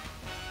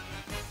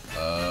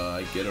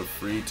 I get a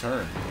free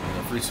turn and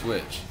a free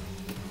switch.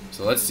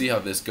 So let's see how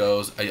this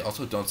goes. I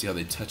also don't see how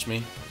they touch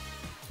me.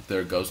 If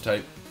they're a ghost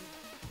type,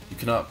 you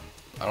cannot.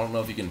 I don't know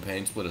if you can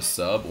pain split a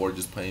sub or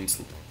just pain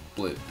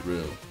split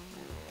through.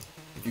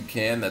 If you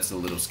can, that's a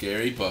little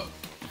scary, but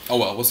oh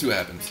well, we'll see what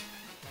happens.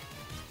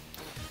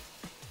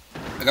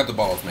 I got the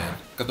balls, man.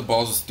 Got the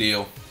balls of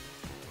steel.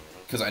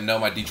 Because I know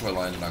my Detroit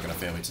Lions are not going to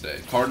fail me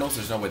today. Cardinals,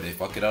 there's no way they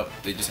fuck it up.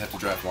 They just have to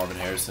draft Marvin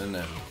Harrison,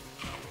 and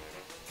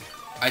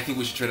I think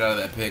we should trade out of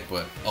that pick,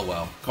 but oh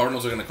well.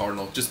 Cardinals are going to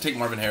Cardinal. Just take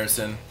Marvin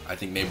Harrison. I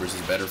think Neighbors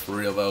is better for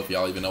real, though, if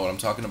y'all even know what I'm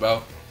talking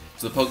about.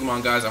 So the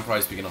Pokemon guys, I'm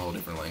probably speaking a whole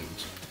different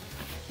language.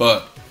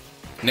 But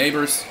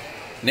Neighbors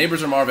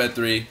are Marv at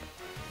 3.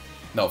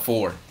 No,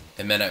 4.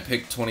 And then at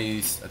pick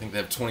 20s, I think they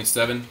have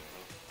 27.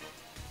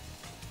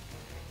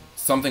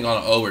 Something on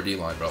an O or D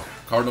line, bro.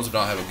 Cardinals have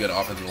not had a good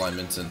offensive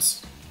lineman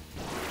since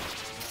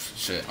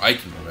shit, I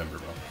can remember,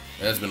 bro.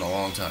 It has been a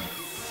long time.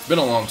 It's been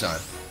a long time.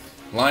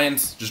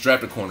 Lions, just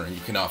draft a corner and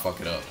you cannot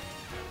fuck it up.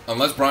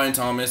 Unless Brian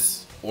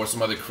Thomas or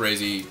some other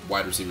crazy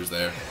wide receivers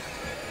there.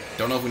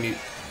 Don't know if we need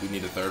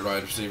a 3rd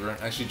wide receiver.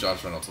 Actually,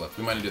 Josh Reynolds left.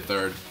 We might need a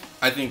 3rd.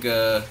 I think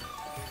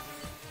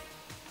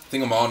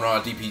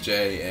Amon-Ra,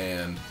 DPJ,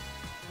 and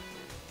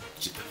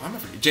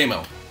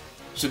J-Mo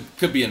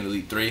could be an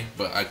elite 3,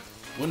 but I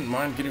wouldn't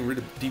mind getting rid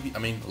of DP. I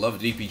mean, love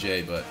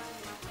DPJ, but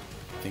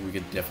I think we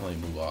could definitely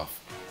move off.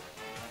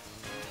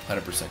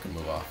 100% can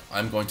move off.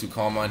 I'm going to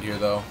Calm Mind here,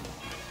 though.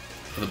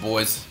 For the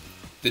boys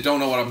that don't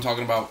know what I'm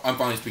talking about, I'm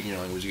finally speaking your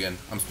language again.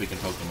 I'm speaking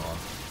Pokemon.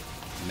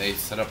 And they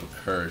set up a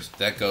curse.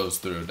 That goes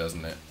through,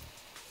 doesn't it?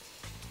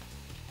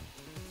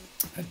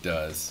 It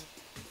does.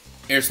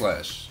 Air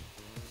Slash.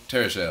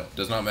 Terra Shell.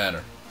 Does not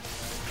matter.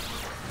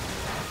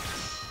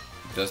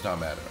 Does not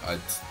matter.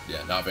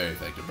 Yeah, not very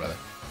effective, brother.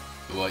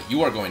 Well,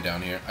 you are going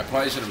down here. I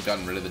probably should have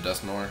gotten rid of the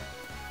Dusknoir.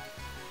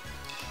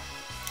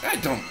 I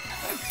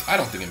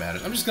don't think it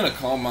matters. I'm just gonna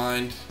Calm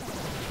Mind.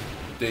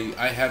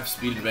 I have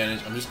speed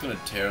advantage. I'm just gonna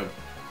Terra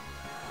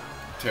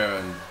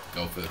and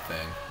go for the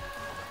thing.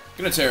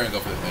 Gonna Terra and go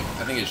for the thing.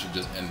 I think it should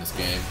just end this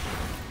game.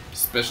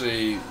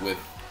 Especially with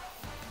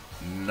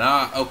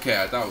not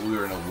okay, I thought we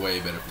were in a way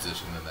better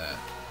position than that.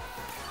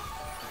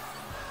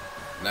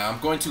 Now I'm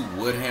going to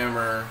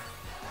Woodhammer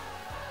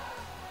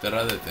that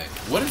other thing.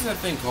 What is that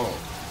thing called?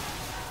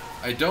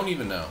 I don't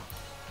even know.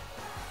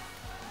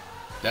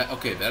 That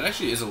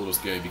actually is a little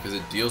scary because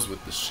it deals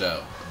with the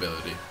shell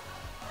ability.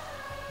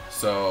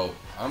 So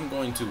I'm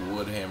going to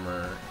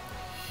Woodhammer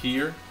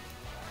here.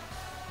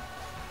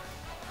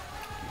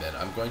 Then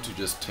I'm going to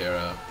just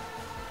Terra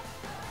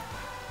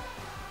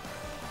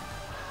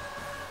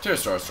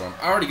Starstorm.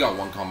 I already got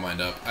one Calm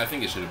Mind up. I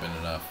think it should have been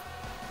enough.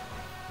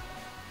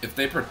 If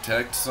they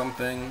protect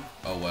something,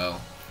 oh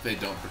well. If they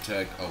don't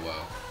protect, oh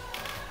well.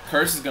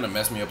 Curse is gonna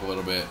mess me up a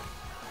little bit.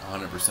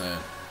 100%.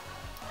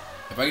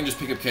 If I can just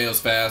pick up KOs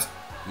fast,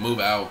 move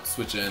out,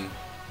 switch in.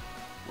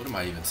 What am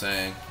I even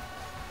saying?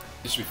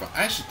 It should be fine.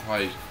 I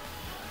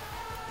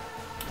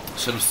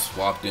should have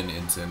swapped in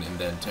Ensign and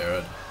then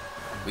Terra.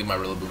 leave my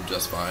Rillaboom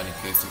just fine in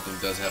case something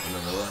does happen to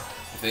Rilla.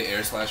 If they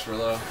Air Slash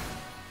Rilla,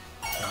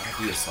 I have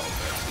the Assault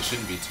Vest. It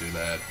shouldn't be too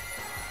bad.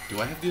 Do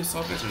I have the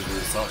Assault Vest or is the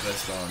Assault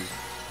Vest on?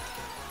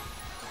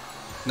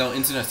 No,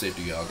 Instant has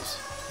safety goggles.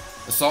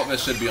 Assault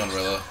Vest should be on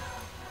Rilla.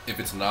 If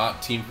it's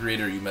not, Team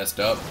Creator, you messed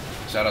up.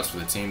 Shoutouts for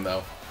the team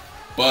though.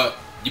 But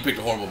you picked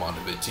a horrible mod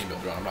to team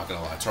builder, I'm not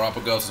gonna lie.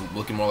 Terapagos is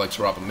looking more like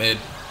Terapa mid.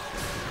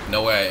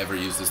 No way I ever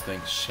use this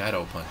thing.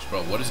 Shadow Punch.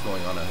 Bro, what is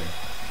going on out here?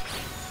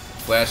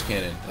 Flash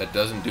Cannon. That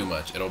doesn't do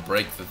much. It'll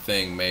break the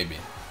thing, maybe.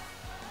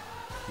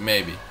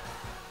 Maybe.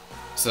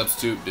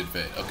 Substitute did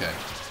fade. Okay.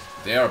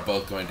 They are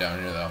both going down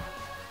here, though.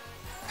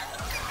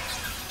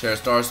 Terra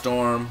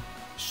Starstorm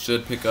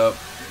should pick up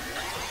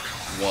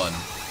 1.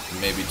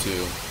 Maybe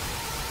 2.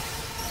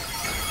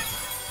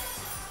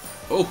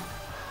 Oh!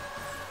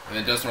 And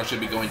then Dusknoir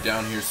should be going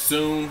down here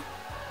soon.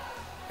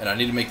 And I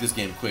need to make this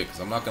game quick, because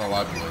I'm not going to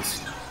lie,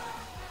 boys.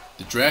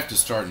 The draft is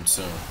starting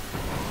soon.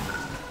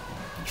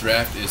 The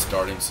draft is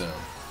starting soon.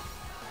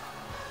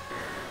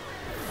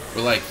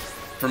 We're like,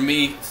 for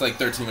me, it's like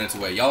 13 minutes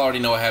away. Y'all already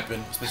know what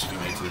happened, especially if you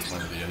made it to this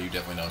point of the video. You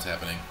definitely know what's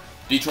happening.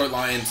 Detroit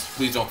Lions,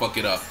 please don't fuck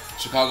it up.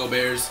 Chicago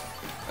Bears,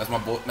 that's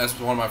one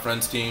of my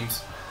friend's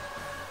teams.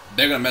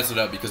 They're going to mess it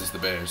up because it's the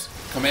Bears.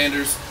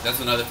 Commanders, that's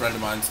another friend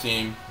of mine's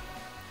team.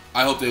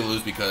 I hope they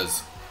lose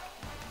because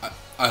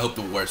I hope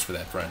the worst for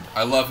that friend.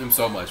 I love him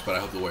so much, but I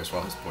hope the worst for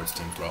all his sports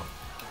teams, bro.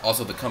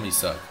 Also, the Cummies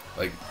suck.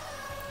 Like,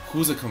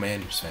 who's a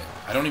Commanders fan?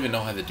 I don't even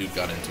know how the dude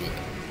got into it.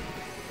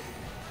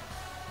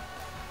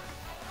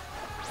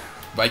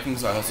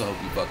 Vikings, I also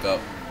hope you fuck up.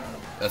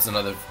 That's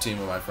another team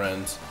of my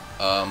friends.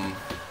 Gonna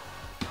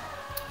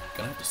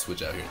have to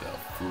switch out here, though.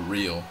 For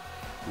real.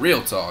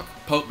 Real talk.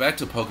 Back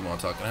to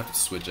Pokemon talk. Gonna have to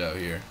switch out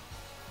here.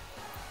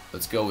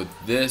 Let's go with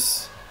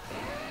this.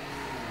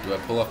 Do I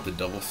pull off the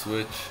double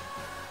switch?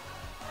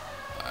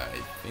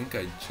 I think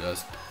I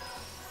just...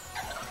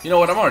 You know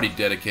what? I'm already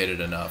dedicated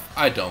enough.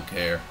 I don't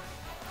care.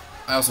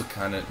 I also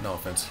kind of... No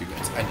offense to you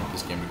guys. I need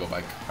this game to go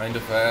by kind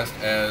of fast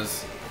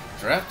as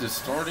draft is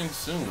starting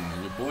soon.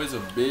 And your boy's a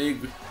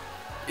big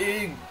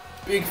fan.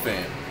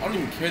 I don't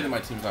even care that my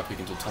team's not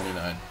picking until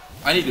 29.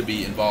 I need to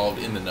be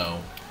involved in the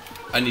know.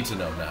 I need to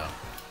know now.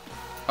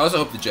 I also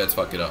hope the Jets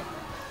fuck it up.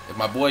 If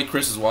my boy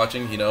Chris is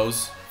watching, he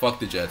knows. Fuck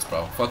the Jets,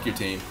 bro. Fuck your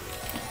team.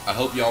 I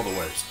hope y'all the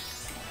worst.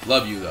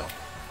 Love you, though.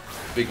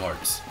 Big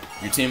hearts.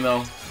 Your team,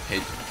 though,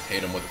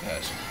 hate them with a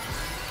passion.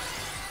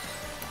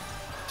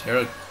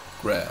 Terra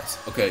Grass.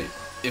 Okay,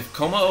 if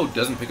Como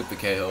doesn't pick up the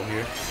KO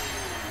here,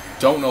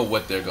 don't know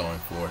what they're going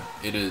for.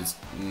 It is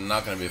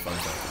not going to be a fun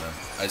time for them.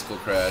 Ice Cold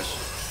Crash.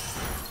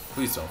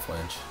 Please don't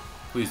flinch.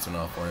 Please do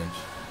not flinch.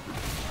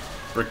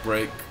 Brick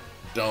Break.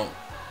 Don't.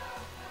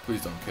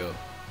 Please don't kill.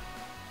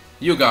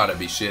 You gotta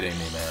be shitting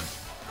me, man.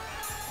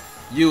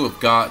 You have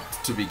got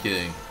to be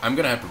kidding. I'm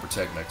gonna have to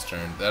protect next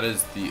turn. That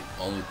is the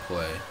only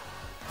play.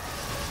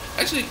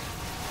 Actually,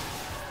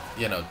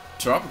 yeah, no.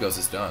 Terapagos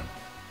is done.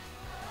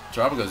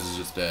 Terapagos is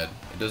just dead.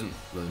 It doesn't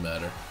really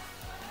matter.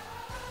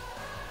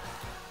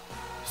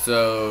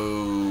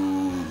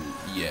 So,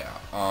 yeah.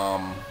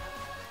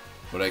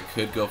 What I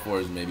could go for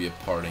is maybe a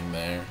parting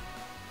there.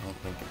 I don't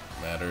think it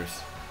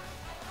matters.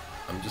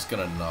 I'm just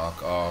gonna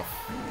knock off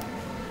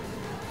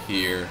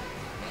here.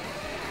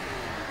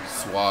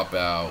 Swap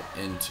out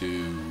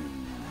into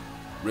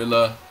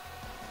Rilla.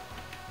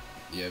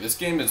 Yeah, this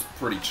game is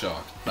pretty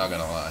chalked, not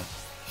gonna lie.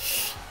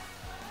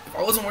 If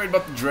I wasn't worried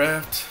about the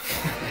draft,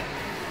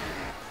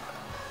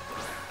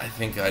 I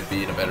think I'd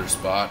be in a better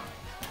spot.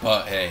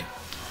 But hey,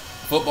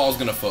 football's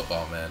gonna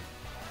football, man.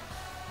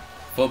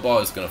 Football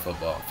is gonna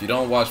football. If you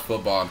don't watch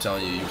football, I'm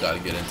telling you, you gotta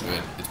get into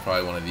it. It's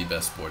probably one of the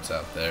best sports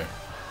out there.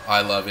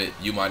 I love it.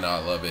 You might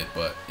not love it,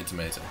 but it's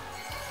amazing.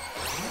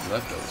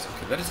 Leftovers.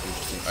 Okay, that is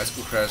interesting. Ice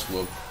Cold Crash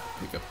will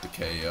pick up the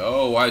KO.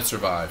 Oh, I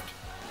survived.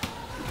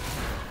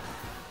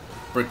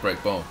 Brick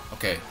Break. Boom.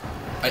 Okay.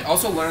 I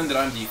also learned that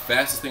I'm the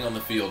fastest thing on the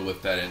field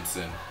with that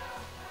instant,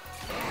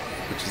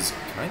 which is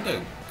kind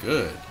of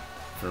good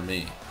for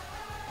me.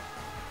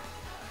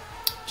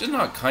 Just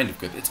not kind of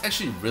good. It's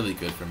actually really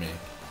good for me.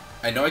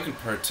 I know I can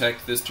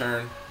protect this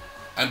turn.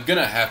 I'm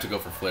gonna have to go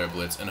for Flare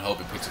Blitz and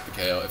hope it picks up the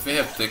KO. If they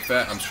have Thick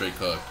Fat, I'm straight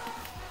cooked.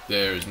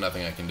 There's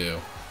nothing I can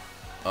do.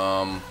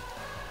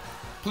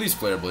 Please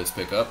Flare Blitz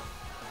pick up.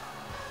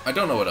 I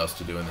don't know what else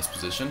to do in this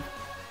position.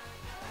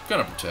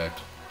 Gonna protect.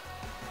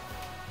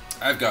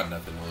 I've got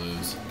nothing to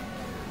lose.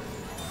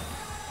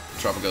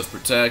 Terapagos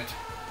protect.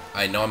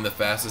 I know I'm the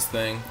fastest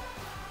thing.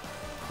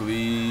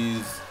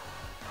 Please.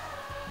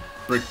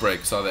 Brick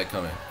Break. Saw that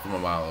coming from a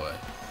mile away.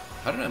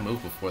 How did I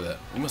move before that?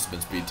 We must have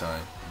been speed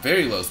time.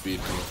 Very low speed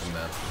coming from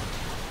them.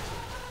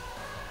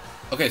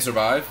 Okay,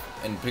 survive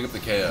and pick up the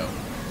KO.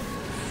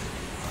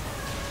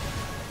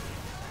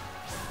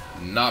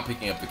 Not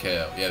picking up the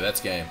KO. Yeah,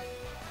 that's game.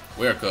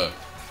 We are cooked.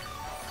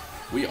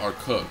 We are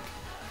cooked.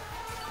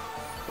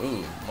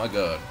 Oh my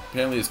god.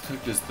 Apparently as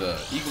cooked as the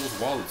Eagles'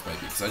 wallets might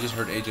be, because I just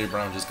heard AJ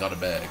Brown just got a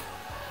bag.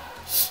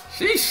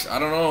 Sheesh. I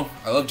don't know.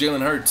 I love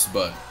Jalen Hurts,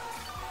 but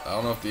I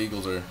don't know if the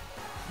Eagles are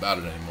about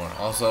it anymore.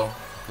 Also,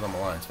 because I'm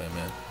a Lions fan,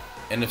 man.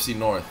 NFC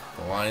North.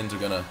 The Lions are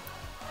gonna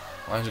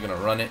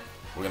run it.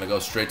 We're gonna go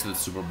straight to the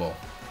Super Bowl.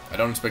 I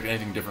don't expect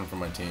anything different from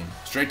my team.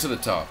 Straight to the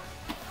top.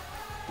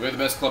 We're the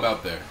best club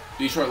out there.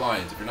 Detroit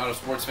Lions. If you're not a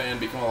sports fan,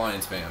 become a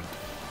Lions fan.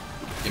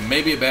 It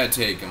may be a bad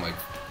take in like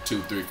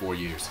 2, 3, 4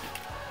 years.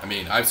 I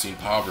mean, I've seen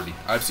poverty.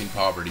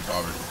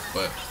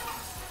 But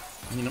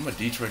I mean, I'm a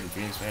Detroit and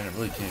Phoenix fan. It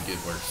really can't get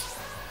worse.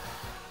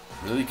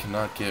 Really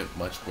cannot get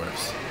much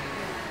worse.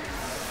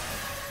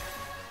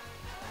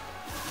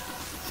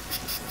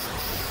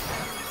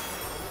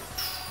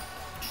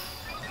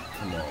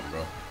 Come on,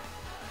 bro.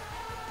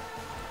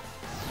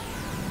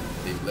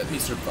 They let me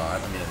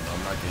survive. I mean,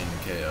 I'm not getting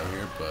the KO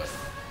here, but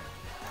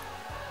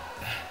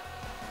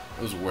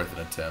it was worth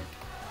an attempt.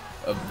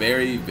 A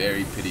very,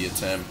 very pity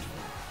attempt.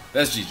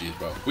 That's GG's,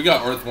 bro. We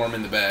got Earthworm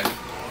in the bag.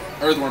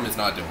 Earthworm is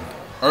not doing it.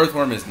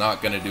 Earthworm is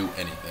not going to do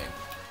anything.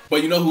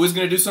 But you know who is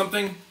going to do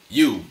something?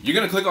 You. You're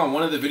going to click on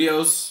one of the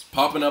videos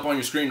popping up on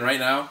your screen right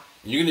now,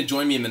 and you're going to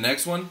join me in the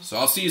next one. So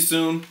I'll see you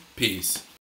soon. Peace.